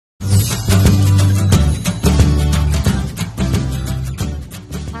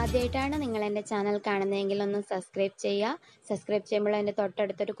ആദ്യമായിട്ടാണ് നിങ്ങൾ എൻ്റെ ചാനൽ കാണുന്നതെങ്കിൽ ഒന്ന് സബ്സ്ക്രൈബ് ചെയ്യുക. സബ്സ്ക്രൈബ് ചെയ്യുമ്പോൾ അതിൻ്റെ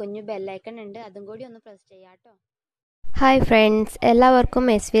തൊട്ടടുത്തൊരു കുഞ്ഞു ബെല്ലൈക്കൺ ഉണ്ട്, അതും കൂടി ഒന്ന് പ്രസ് ചെയ്യാം കേട്ടോ. ഹായ് ഫ്രണ്ട്സ്, എല്ലാവർക്കും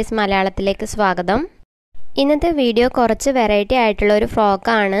SBS മലയാളത്തിലേക്ക് സ്വാഗതം. ഇന്നത്തെ വീഡിയോ കുറച്ച് വെറൈറ്റി ആയിട്ടുള്ള ഒരു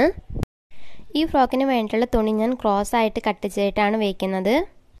ഫ്രോക്കാണ്. ഈ ഫ്രോക്കിന് വേണ്ടിയിട്ടുള്ള തുണി ഞാൻ ക്രോസ് ആയിട്ട് കട്ട് ചെയ്തിട്ടാണ് വയ്ക്കുന്നത്.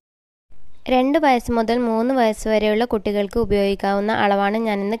 2 വയസ്സ് മുതൽ 3 വയസ്സ് വരെയുള്ള കുട്ടികൾക്ക് ഉപയോഗിക്കാവുന്ന അളവാണ്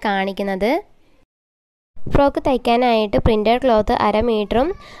ഞാനിന്ന് കാണിക്കുന്നത്. ഫ്രോക്ക് തയ്ക്കാനായിട്ട് പ്രിൻറ്റഡ് ക്ലോത്ത് 1/2 മീറ്ററും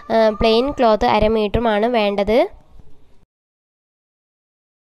പ്ലെയിൻ ക്ലോത്ത് 1/2 മീറ്ററുമാണ് വേണ്ടത്.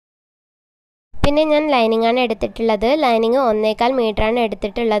 പിന്നെ ഞാൻ ലൈനിങ് ആണ് എടുത്തിട്ടുള്ളത്. ലൈനിങ് 1.25 മീറ്ററാണ്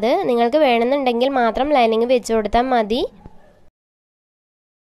എടുത്തിട്ടുള്ളത്. നിങ്ങൾക്ക് വേണമെന്നുണ്ടെങ്കിൽ മാത്രം ലൈനിങ് വെച്ച് കൊടുത്താൽ മതി.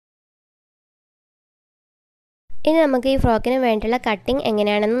 ഇനി നമുക്ക് ഈ ഫ്രോക്കിന് വേണ്ടിയുള്ള കട്ടിങ്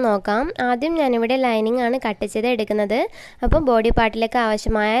എങ്ങനെയാണെന്ന് നോക്കാം. ആദ്യം ഞാനിവിടെ ലൈനിങ് ആണ് കട്ട് ചെയ്ത് എടുക്കുന്നത്. അപ്പോൾ ബോഡി പാർട്ടിലേക്ക്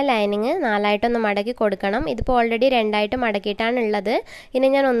ആവശ്യമായ ലൈനിങ് 4ആയിട്ടൊന്ന് മടക്കി കൊടുക്കണം. ഇതിപ്പോൾ ഓൾറെഡി 2ആയിട്ട് മടക്കിയിട്ടാണ് ഉള്ളത്. ഇനി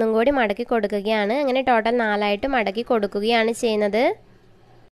ഞാൻ ഒന്നും കൂടി മടക്കി കൊടുക്കുകയാണ്. അങ്ങനെ ടോട്ടൽ 4ആയിട്ട് മടക്കി കൊടുക്കുകയാണ് ചെയ്യുന്നത്.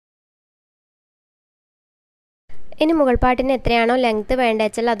 ഇനി മുകൾ പാട്ടിന് എത്രയാണോ ലെങ്ത്ത് വേണ്ടത്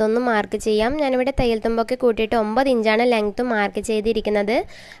വെച്ചാൽ അതൊന്ന് മാർക്ക് ചെയ്യാം. ഞാനിവിടെ തയ്യൽ തുമ്പൊക്കെ കൂട്ടിയിട്ട് 9 ഇഞ്ചാണ് ലെങ്ത്ത് മാർക്ക് ചെയ്തിരിക്കുന്നത്.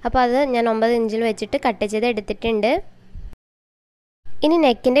 അപ്പോൾ അത് ഞാൻ 9 ഇഞ്ചിൽ വെച്ചിട്ട് കട്ട് ചെയ്ത് എടുത്തിട്ടുണ്ട്. ഇനി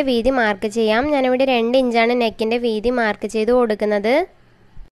നെക്കിൻ്റെ വീതി മാർക്ക് ചെയ്യാം. ഞാനിവിടെ 2 ഇഞ്ചാണ് നെക്കിൻ്റെ വീതി മാർക്ക് ചെയ്ത് കൊടുക്കുന്നത്.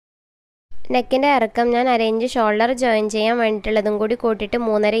 നെക്കിൻ്റെ ഇറക്കം ഞാൻ 1/2 ഇഞ്ച് ഷോൾഡർ ജോയിൻ ചെയ്യാൻ വേണ്ടിയിട്ടുള്ളതും കൂടി കൂട്ടിയിട്ട്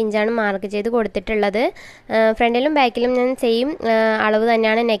 3.5 ഇഞ്ചാണ് മാർക്ക് ചെയ്ത് കൊടുത്തിട്ടുള്ളത്. ഫ്രണ്ടിലും ബാക്കിലും ഞാൻ സെയിം അളവ്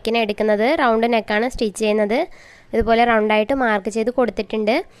തന്നെയാണ് നെക്കിന് എടുക്കുന്നത്. റൗണ്ട് നെക്കാണ് സ്റ്റിച്ച് ചെയ്യുന്നത്. ഇതുപോലെ റൗണ്ടായിട്ട് മാർക്ക് ചെയ്ത്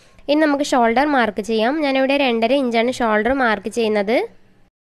കൊടുത്തിട്ടുണ്ട്. ഇനി നമുക്ക് ഷോൾഡർ മാർക്ക് ചെയ്യാം. ഞാനിവിടെ 2.5 ഇഞ്ചാണ് ഷോൾഡർ മാർക്ക് ചെയ്യുന്നത്.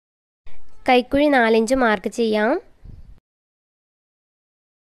 കൈക്കുഴി 4 ഇഞ്ച് മാർക്ക് ചെയ്യാം.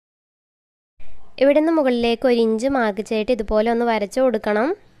 ഇവിടെ നിന്ന് മുകളിലേക്ക് 1 ഇഞ്ച് മാർക്ക് ചെയ്തിട്ട് ഇതുപോലെ ഒന്ന് വരച്ചു കൊടുക്കണം.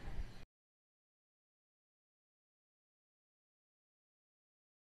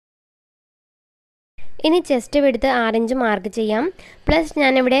 ഇനി ചെസ്റ്റ് വിഡ്ത്ത് 6 ഇഞ്ച് മാർക്ക് ചെയ്യാം. പ്ലസ്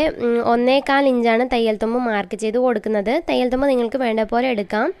ഞാനിവിടെ 1.25 ഇഞ്ചാണ് തയ്യൽ തുമ്പ് മാർക്ക് ചെയ്ത് കൊടുക്കുന്നത്. തയ്യൽ തുമ്പ് നിങ്ങൾക്ക് വേണ്ട പോലെ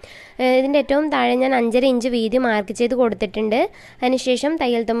എടുക്കാം. ഇതിൻ്റെ ഏറ്റവും താഴെ ഞാൻ 5.5 ഇഞ്ച് വീതി മാർക്ക് ചെയ്ത് കൊടുത്തിട്ടുണ്ട്. അതിനുശേഷം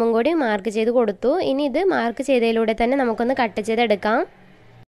തയ്യൽ തുമ്പും കൂടി മാർക്ക് ചെയ്ത് കൊടുത്തു. ഇനി ഇത് മാർക്ക് ചെയ്തതിലൂടെ തന്നെ നമുക്കൊന്ന് കട്ട് ചെയ്തെടുക്കാം.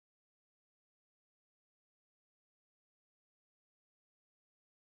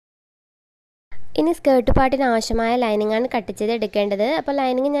 ഇനി സ്കേർട്ട് പാർട്ടിന് ആവശ്യമായ ലൈനിങ് ആണ് കട്ട് ചെയ്ത് എടുക്കേണ്ടത്. അപ്പോൾ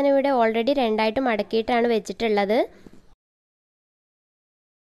ലൈനിങ് ഞാനിവിടെ ഓൾറെഡി 2ആയിട്ട് മടക്കിയിട്ടാണ് വെച്ചിട്ടുള്ളത്.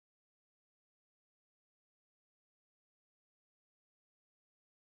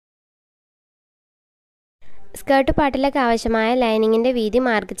 സ്കേർട്ട് പാർട്ടിലേക്ക് ആവശ്യമായ ലൈനിങ്ങിൻ്റെ വീതി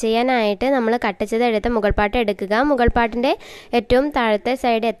മാർക്ക് ചെയ്യാനായിട്ട് നമ്മൾ കട്ട് ചെയ്തെടുത്ത മുകൾ പാട്ട് എടുക്കുക. മുകൾ പാട്ടിൻ്റെ ഏറ്റവും താഴത്തെ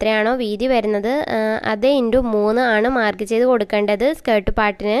സൈഡ് എത്രയാണോ വീതി വരുന്നത് അത് × 3 ആണ് മാർക്ക് ചെയ്ത് കൊടുക്കേണ്ടത് സ്കേർട്ട്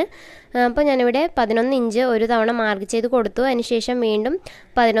പാർട്ടിന്. അപ്പോൾ ഞാനിവിടെ 11 ഇഞ്ച് ഒരു തവണ മാർക്ക് ചെയ്ത് കൊടുത്തു. അതിനുശേഷം വീണ്ടും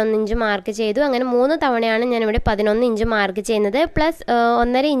 11 ഇഞ്ച് മാർക്ക് ചെയ്തു. അങ്ങനെ 3 തവണയാണ് ഞാനിവിടെ 11 ഇഞ്ച് മാർക്ക് ചെയ്യുന്നത്. പ്ലസ്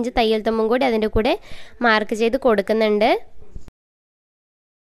 1.5 ഇഞ്ച് തയ്യൽ തുമ്പും കൂടി അതിൻ്റെ കൂടെ മാർക്ക് ചെയ്ത് കൊടുക്കുന്നുണ്ട്.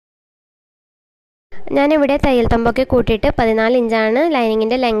 ഞാനിവിടെ തയ്യൽ തുമ്പൊക്കെ കൂട്ടിയിട്ട് 14 ഇഞ്ചാണ്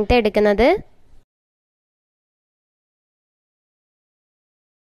ലൈനിങ്ങിൻ്റെ ലെങ്ത്ത് എടുക്കുന്നത്.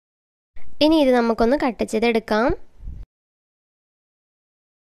 ഇനി ഇത് നമുക്കൊന്ന് കട്ട് ചെയ്തെടുക്കാം.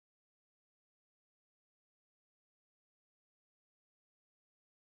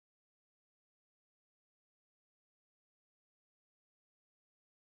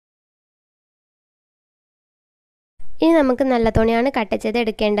 ഇനി നമുക്ക് നല്ല തുണിയാണ് കട്ട്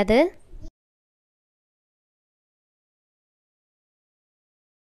ചെയ്തെടുക്കേണ്ടത്.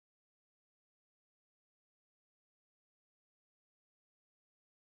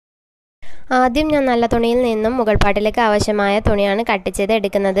 ആദ്യം ഞാൻ നല്ല തുണിയിൽ നിന്നും മുകൾ പാട്ടിലേക്ക് ആവശ്യമായ തുണിയാണ് കട്ട് ചെയ്ത്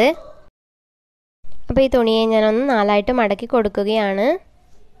എടുക്കുന്നത്. അപ്പോൾ ഈ തുണിയെ ഞാനൊന്ന് 4ആയിട്ട് മടക്കി കൊടുക്കുകയാണ്.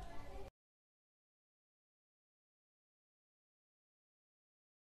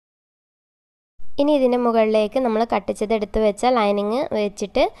 ഇനി ഇതിൻ്റെ മുകളിലേക്ക് നമ്മൾ കട്ട് ചെയ്തെടുത്ത് വെച്ച ലൈനിങ്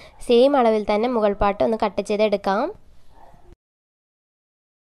വെച്ചിട്ട് സെയിം അളവിൽ തന്നെ മുകൾ പാട്ട് ഒന്ന് കട്ട് ചെയ്തെടുക്കാം.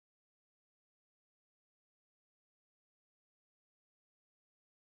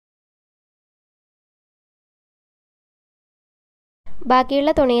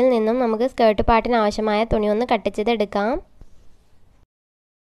 ബാക്കിയുള്ള തുണിയിൽ നിന്നും നമുക്ക് സ്കേർട്ട് പാർട്ടിന് ആവശ്യമായ തുണി ഒന്ന് കട്ട് ചെയ്തെടുക്കാം.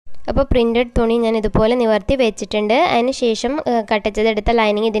 അപ്പോൾ പ്രിൻറ്റഡ് തുണി ഞാൻ ഇതുപോലെ നിവർത്തി വെച്ചിട്ടുണ്ട്. അതിന് ശേഷം കട്ട് ചെയ്തെടുത്ത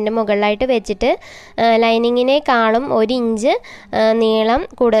ലൈനിങ് ഇതിൻ്റെ മുകളിലായിട്ട് വെച്ചിട്ട് ലൈനിങ്ങിനേക്കാളും 1 ഇഞ്ച് നീളം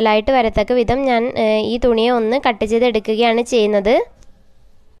കൂടുതലായിട്ട് വരത്തക്ക വിധം ഞാൻ ഈ തുണിയെ ഒന്ന് കട്ട് ചെയ്തെടുക്കുകയാണ് ചെയ്യുന്നത്.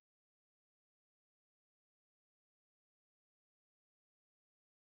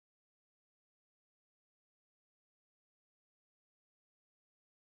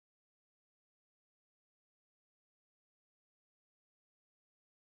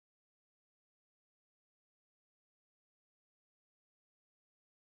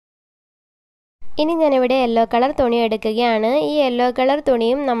 ഇനി ഞാനിവിടെ യെല്ലോ കളർ തുണി എടുക്കുകയാണ്. ഈ യെല്ലോ കളർ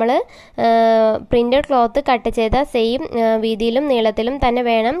തുണിയും നമ്മൾ പ്രിൻ്റഡ് ക്ലോത്ത് കട്ട് ചെയ്ത സെയിം വീതിയിലും നീളത്തിലും തന്നെ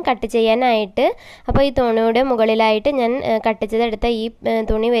വേണം കട്ട് ചെയ്യാനായിട്ട്. അപ്പോൾ ഈ തുണിയുടെ മുകളിലായിട്ട് ഞാൻ കട്ട് ചെയ്തെടുത്ത ഈ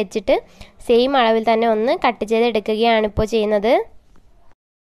തുണി വെച്ചിട്ട് സെയിം അളവിൽ തന്നെ ഒന്ന് കട്ട് ചെയ്തെടുക്കുകയാണ് ഇപ്പോൾ ചെയ്യുന്നത്.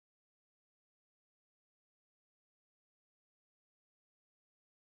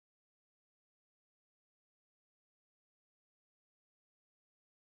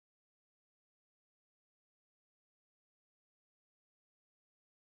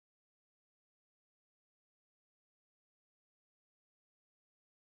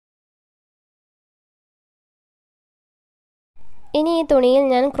 ഇനി ഈ തുണിയിൽ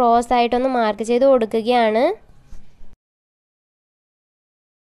ഞാൻ ക്രോസ് ആയിട്ടൊന്ന് മാർക്ക് ചെയ്ത് കൊടുക്കുകയാണ്.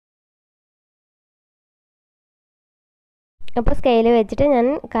 അപ്പോൾ സ്കെയിൽ വെച്ചിട്ട് ഞാൻ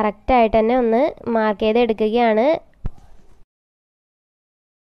കറക്റ്റായിട്ട് തന്നെ ഒന്ന് മാർക്ക് ചെയ്ത് എടുക്കുകയാണ്.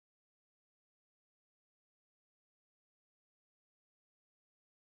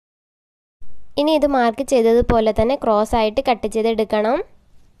 ഇനി ഇത് മാർക്ക് ചെയ്തതുപോലെ തന്നെ ക്രോസ് ആയിട്ട് കട്ട് ചെയ്തെടുക്കണം.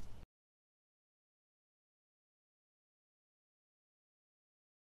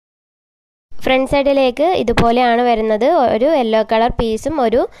 ഫ്രണ്ട് സൈഡിലേക്ക് ഇതുപോലെയാണ് വരുന്നത്. ഒരു യെല്ലോ കളർ പീസും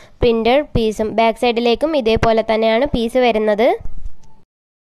ഒരു പ്രിൻ്റഡ് പീസും. ബാക്ക് സൈഡിലേക്കും ഇതേപോലെ തന്നെയാണ് പീസ് വരുന്നത്.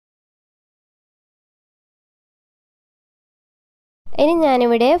 ഇനി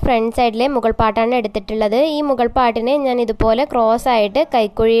ഞാനിവിടെ ഫ്രണ്ട് സൈഡിലെ മുകൾ പാർട്ടാണ് എടുത്തിട്ടുള്ളത്. ഈ മുകൾ പാർട്ടിനെ ഞാൻ ഇതുപോലെ ക്രോസ് ആയിട്ട്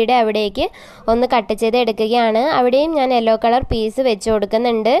കൈക്കുഴിയുടെ അവിടേക്ക് ഒന്ന് കട്ട് ചെയ്ത് എടുക്കുകയാണ്. അവിടെയും ഞാൻ യെല്ലോ കളർ പീസ് വെച്ച്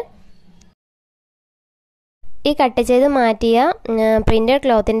കൊടുക്കുന്നുണ്ട്. ഈ കട്ട് ചെയ്ത് മാറ്റിയ പ്രിൻ്റഡ്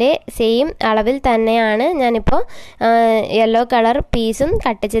ക്ലോത്തിൻ്റെ സെയിം അളവിൽ തന്നെയാണ് ഞാനിപ്പോൾ യെല്ലോ കളർ പീസും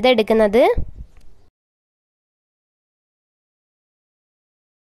കട്ട് ചെയ്ത് എടുക്കുന്നത്.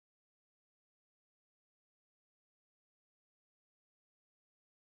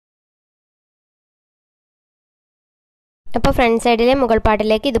 അപ്പോൾ ഫ്രണ്ട് സൈഡിലെ മുകൾ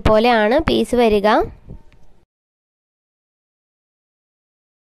പാർട്ടിലേക്ക് ഇതുപോലെയാണ് പീസ് വരിക.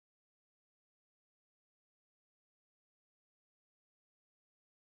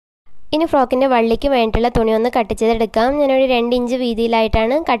 ഇനി ഫ്രോക്കിൻ്റെ വള്ളിക്ക് വേണ്ടിയിട്ടുള്ള തുണി ഒന്ന് കട്ട് ചെയ്തെടുക്കാം. ഞാനൊരു 2 ഇഞ്ച്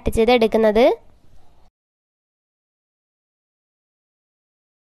വീതിയിലായിട്ടാണ് കട്ട് ചെയ്തെടുക്കുന്നത്.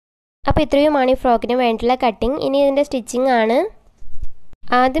 അപ്പോൾ ഇത്രയുമാണ് ഈ ഫ്രോക്കിന് വേണ്ടിയിട്ടുള്ള കട്ടിങ്. ഇനി ഇതിൻ്റെ സ്റ്റിച്ചിങ് ആണ്.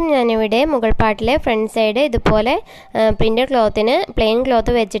 ആദ്യം ഞാനിവിടെ മുകൾ പാർട്ടിലെ ഫ്രണ്ട് സൈഡ് ഇതുപോലെ പ്രിൻ്റഡ് ക്ലോത്തിന് പ്ലെയിൻ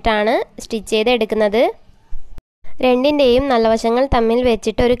ക്ലോത്ത് വെച്ചിട്ടാണ് സ്റ്റിച്ച് ചെയ്തെടുക്കുന്നത്. രണ്ടിൻ്റെയും നല്ല വശങ്ങൾ തമ്മിൽ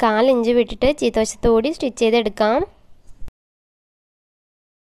വെച്ചിട്ട് ഒരു 1/4 ഇഞ്ച് വിട്ടിട്ട് ചീത്തവശത്തുകൂടി സ്റ്റിച്ച് ചെയ്തെടുക്കാം.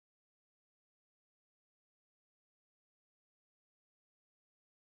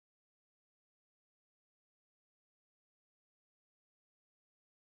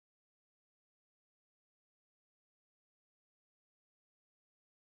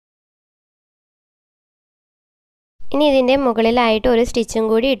 ഇനി ഇതിൻ്റെ മുകളിലായിട്ട് ഒരു സ്റ്റിച്ചും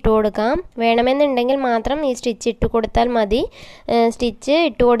കൂടി ഇട്ട് കൊടുക്കാം. വേണമെന്നുണ്ടെങ്കിൽ മാത്രം ഈ സ്റ്റിച്ച് ഇട്ട് കൊടുത്താൽ മതി. സ്റ്റിച്ച്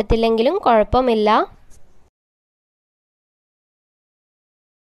ഇട്ട് കൊടുത്തില്ലെങ്കിലും കുഴപ്പമില്ല.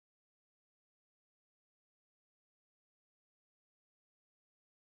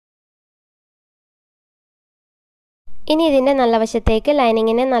 ഇനി ഇതിൻ്റെ നല്ല വശത്തേക്ക്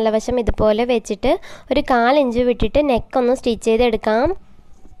ലൈനിങ്ങിൻ്റെ നല്ല വശം ഇതുപോലെ വെച്ചിട്ട് ഒരു 1/4 ഇഞ്ച് വിട്ടിട്ട് നെക്ക് ഒന്ന് സ്റ്റിച്ച് ചെയ്തെടുക്കാം.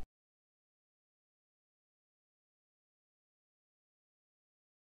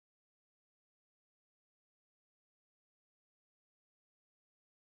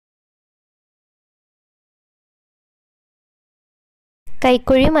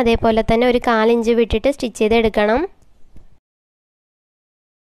 കൈക്കുഴിയും അതേപോലെ തന്നെ ഒരു 1/4 ഇഞ്ച് വിട്ടിട്ട് സ്റ്റിച്ച് ചെയ്തെടുക്കണം.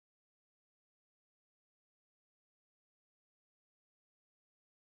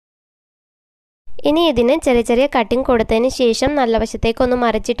 ഇനി ഇതിന് ചെറിയ ചെറിയ കട്ടിങ് കൊടുത്തതിന് ശേഷം നല്ല വശത്തേക്കൊന്ന്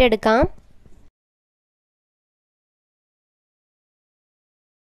മറിച്ചിട്ടെടുക്കാം.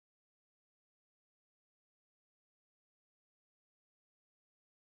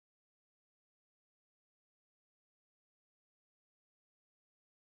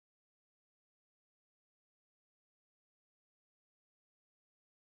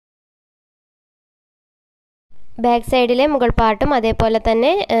 ബാക്ക് സൈഡിലെ മുകൾ പാർട്ടും അതേപോലെ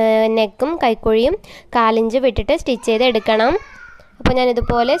തന്നെ നെക്കും കൈക്കുഴിയും 1/4 ഇഞ്ച് വിട്ടിട്ട് സ്റ്റിച്ച് ചെയ്തെടുക്കണം. അപ്പോൾ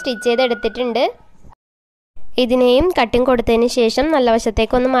ഞാനിതുപോലെ സ്റ്റിച്ച് ചെയ്തെടുത്തിട്ടുണ്ട്. ഇതിനെയും കട്ടിങ് കൊടുത്തതിന് ശേഷം നല്ല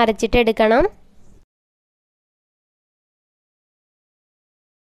വശത്തേക്കൊന്ന് മറിച്ചിട്ടെടുക്കണം.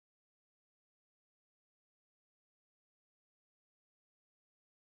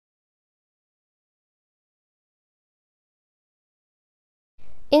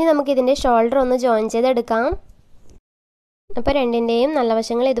 ഇനി നമുക്കിതിൻ്റെ ഷോൾഡർ ഒന്ന് ജോയിൻ ചെയ്തെടുക്കാം. അപ്പോൾ രണ്ടിൻ്റെയും നല്ല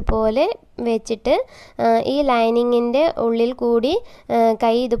വശങ്ങൾ ഇതുപോലെ വെച്ചിട്ട് ഈ ലൈനിങ്ങിൻ്റെ ഉള്ളിൽ കൂടി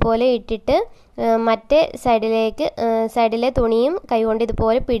കൈ ഇതുപോലെ ഇട്ടിട്ട് മറ്റേ സൈഡിലെ തുണിയും കൈകൊണ്ട്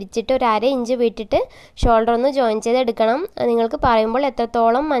ഇതുപോലെ പിടിച്ചിട്ട് ഒരു 1/2 ഇഞ്ച് വിട്ടിട്ട് ഷോൾഡർ ഒന്ന് ജോയിൻ ചെയ്തെടുക്കണം. നിങ്ങൾക്ക് പറയുമ്പോൾ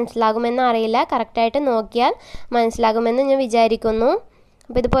എത്രത്തോളം മനസ്സിലാകുമെന്ന് അറിയില്ല, കറക്റ്റായിട്ട് നോക്കിയാൽ മനസ്സിലാകുമെന്ന് ഞാൻ വിചാരിക്കുന്നു.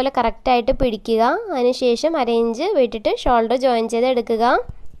 അപ്പോൾ ഇതുപോലെ കറക്റ്റായിട്ട് പിടിക്കുക. അതിനുശേഷം 1/2 ഇഞ്ച് വിട്ടിട്ട് ഷോൾഡർ ജോയിൻ ചെയ്തെടുക്കുക.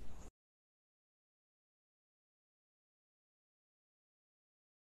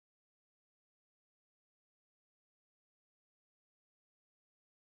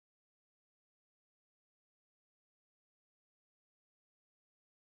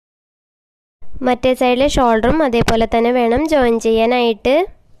 മറ്റേ സൈഡിലെ ഷോൾഡറും അതേപോലെ തന്നെ വേണം ജോയിൻ ചെയ്യാനായിട്ട്.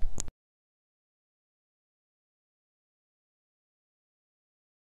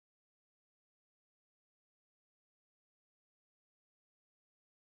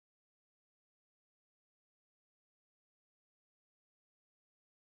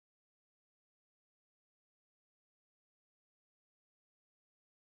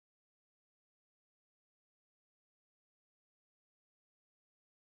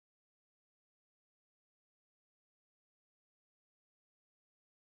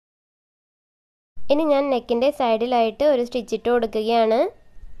 ഇനി ഞാൻ നെക്കിൻ്റെ സൈഡിലായിട്ട് ഒരു സ്റ്റിച്ച് ഇട്ട് കൊടുക്കുകയാണ്.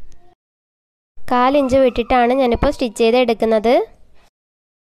 1/4 ഇഞ്ച് വിട്ടിട്ടാണ് ഞാനിപ്പോൾ സ്റ്റിച്ച് ചെയ്തെടുക്കുന്നത്.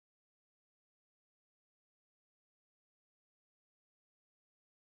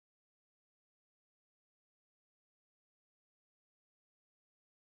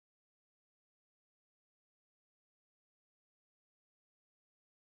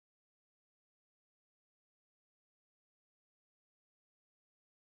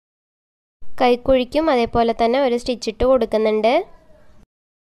 കൈക്കുഴിക്കും അതേപോലെ തന്നെ ഒരു സ്റ്റിച്ച് ഇട്ട് കൊടുക്കുന്നുണ്ട്.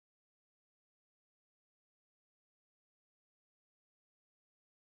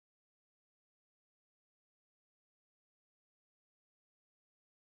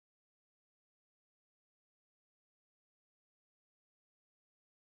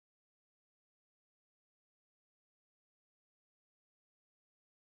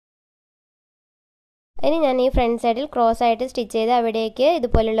 ഇനി ഞാൻ ഈ ഫ്രണ്ട് സൈഡിൽ ക്രോസ് ആയിട്ട് സ്റ്റിച്ച് ചെയ്ത് അവിടേക്ക്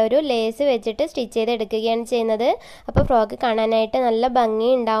ഇതുപോലുള്ള ഒരു ലേസ് വെച്ചിട്ട് സ്റ്റിച്ച് ചെയ്ത് എടുക്കുകയാണ് ചെയ്യുന്നത്. അപ്പോൾ ഫ്രോക്ക് കാണാനായിട്ട് നല്ല ഭംഗി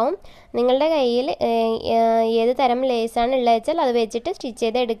ഉണ്ടാവും. നിങ്ങളുടെ കയ്യിൽ ഏത് തരം ലേസാണ് ഉള്ളത് വെച്ചാൽ അത് വെച്ചിട്ട് സ്റ്റിച്ച്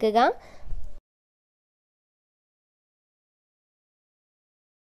ചെയ്ത് എടുക്കുക.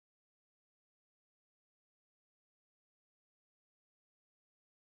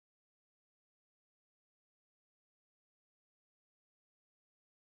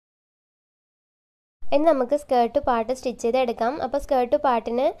 ഇനി നമുക്ക് സ്കേർട്ട് പാർട്ട് സ്റ്റിച്ച് ചെയ്തെടുക്കാം. അപ്പോൾ സ്കേർട്ട്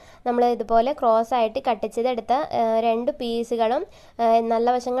പാർട്ടിന് നമ്മൾ ഇതുപോലെ ക്രോസ് ആയിട്ട് കട്ട് ചെയ്തെടുത്ത 2 പീസുകളും നല്ല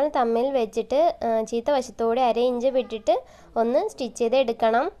വശങ്ങൾ തമ്മിൽ വെച്ചിട്ട് ചീത്ത വശത്തോടെ 1/2 ഇഞ്ച് വിട്ടിട്ട് ഒന്ന് സ്റ്റിച്ച്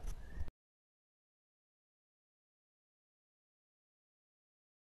ചെയ്തെടുക്കണം.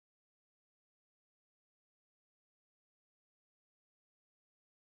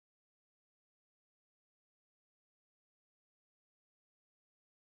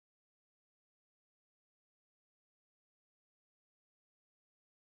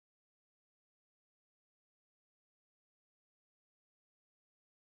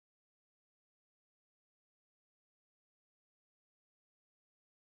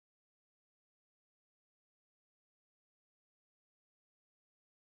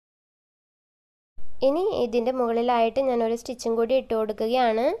 ഇനി ഇതിൻ്റെ മുകളിലായിട്ട് ഞാനൊരു സ്റ്റിച്ചും കൂടി ഇട്ട്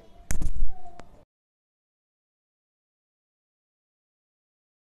കൊടുക്കുകയാണ്.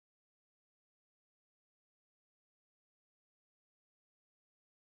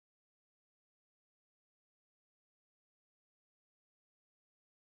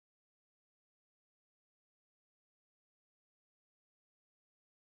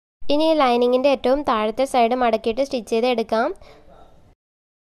 ഇനി ലൈനിങ്ങിൻ്റെ ഏറ്റവും താഴത്തെ സൈഡ് മടക്കിയിട്ട് സ്റ്റിച്ച് ചെയ്തെടുക്കാം.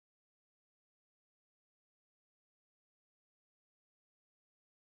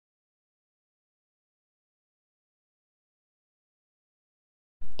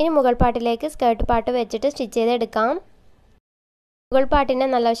 ഇനി മുകൾ പാർട്ടിലേക്ക് സ്കേർട്ട് പാർട്ട് വെച്ചിട്ട് സ്റ്റിച്ച് ചെയ്തെടുക്കാം. മുകൾ പാർട്ടിൻ്റെ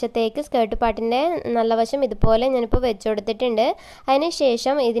നല്ല വശത്തേക്ക് സ്കേർട്ട് പാർട്ടിൻ്റെ നല്ല വശം ഇതുപോലെ ഞാനിപ്പോൾ വെച്ച് കൊടുത്തിട്ടുണ്ട്. അതിന്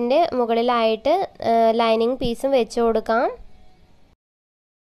ശേഷം ഇതിൻ്റെ മുകളിലായിട്ട് ലൈനിങ് പീസും വെച്ച് കൊടുക്കാം.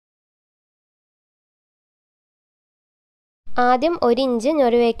 ആദ്യം 1 ഇഞ്ച്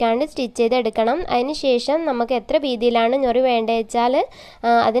ഞൊറി വയ്ക്കാണ്ട് സ്റ്റിച്ച് ചെയ്തെടുക്കണം. അതിന് ശേഷം നമുക്ക് എത്ര വീതിയിലാണ് ഞൊറി വേണ്ടത് വെച്ചാൽ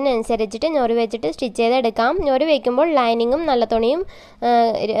അതിനനുസരിച്ചിട്ട് ഞൊറി വെച്ചിട്ട് സ്റ്റിച്ച് ചെയ്തെടുക്കാം. ഞൊറി വയ്ക്കുമ്പോൾ ലൈനിങ്ങും നല്ല തുണിയും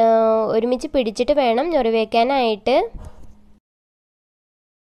ഒരുമിച്ച് പിടിച്ചിട്ട് വേണം ഞൊറി വയ്ക്കാനായിട്ട്.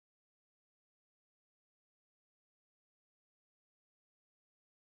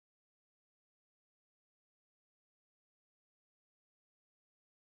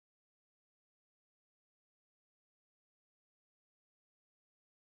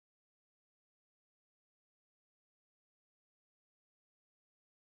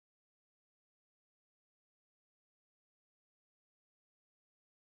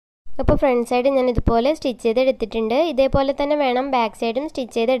 അപ്പോൾ ഫ്രണ്ട് സൈഡ് ഞാൻ ഇതുപോലെ സ്റ്റിച്ച് ചെയ്തെടുത്തിട്ടുണ്ട്. ഇതേപോലെ തന്നെ വേണം ബാക്ക് സൈഡും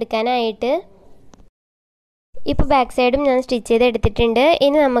സ്റ്റിച്ച് ചെയ്തെടുക്കാനായിട്ട്. ഇപ്പോൾ ബാക്ക് സൈഡും ഞാൻ സ്റ്റിച്ച് ചെയ്തെടുത്തിട്ടുണ്ട്.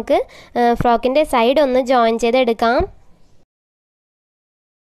 ഇനി നമുക്ക് ഫ്രോക്കിൻ്റെ സൈഡ് ഒന്ന് ജോയിൻ ചെയ്തെടുക്കാം.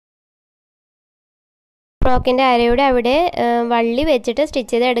 ഫ്രോക്കിൻ്റെ അരയുടെ അവിടെ വള്ളി വെച്ചിട്ട്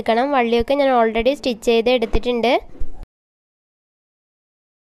സ്റ്റിച്ച് ചെയ്തെടുക്കണം. വള്ളിയൊക്കെ ഞാൻ ഓൾറെഡി സ്റ്റിച്ച് ചെയ്തെടുത്തിട്ടുണ്ട്.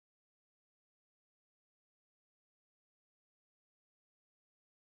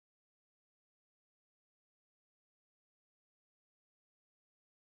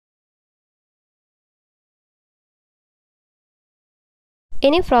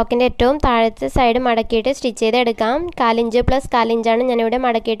 ഇനി ഫ്രോക്കിൻ്റെ ഏറ്റവും താഴത്തെ സൈഡ് മടക്കിയിട്ട് സ്റ്റിച്ച് ചെയ്തെടുക്കാം. 1/4 ഇഞ്ച് പ്ലസ് 1/4 ഇഞ്ചാണ് ഞാനിവിടെ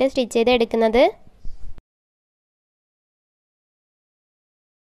മടക്കിയിട്ട് സ്റ്റിച്ച് ചെയ്തെടുക്കുന്നത്.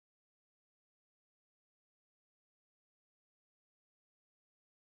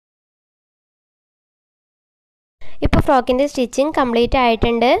 ഇപ്പോൾ ഫ്രോക്കിൻ്റെ സ്റ്റിച്ചിങ് കംപ്ലീറ്റ്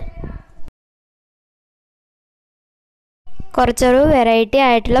ആയിട്ടുണ്ട്. കുറച്ചൊരു വെറൈറ്റി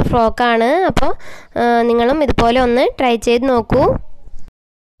ആയിട്ടുള്ള ഫ്രോക്കാണ്. അപ്പോൾ നിങ്ങളും ഇതുപോലെ ഒന്ന് ട്രൈ ചെയ്ത് നോക്കൂ.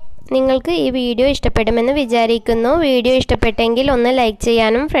 നിങ്ങൾക്ക് ഈ വീഡിയോ ഇഷ്ടപ്പെടുമെന്ന് വിചാരിക്കുന്നു. വീഡിയോ ഇഷ്ടപ്പെട്ടെങ്കിൽ ഒന്ന് ലൈക്ക്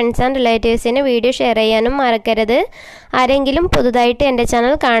ചെയ്യാനും ഫ്രണ്ട്സ് ആൻഡ് റിലേറ്റീവ്സിന് വീഡിയോ ഷെയർ ചെയ്യാനും മറക്കരുത്. ആരെങ്കിലും പുതുതായിട്ട് എൻ്റെ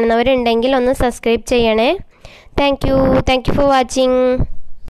ചാനൽ കാണുന്നവരുണ്ടെങ്കിൽ ഒന്ന് സബ്സ്ക്രൈബ് ചെയ്യണേ. Thank you for watching.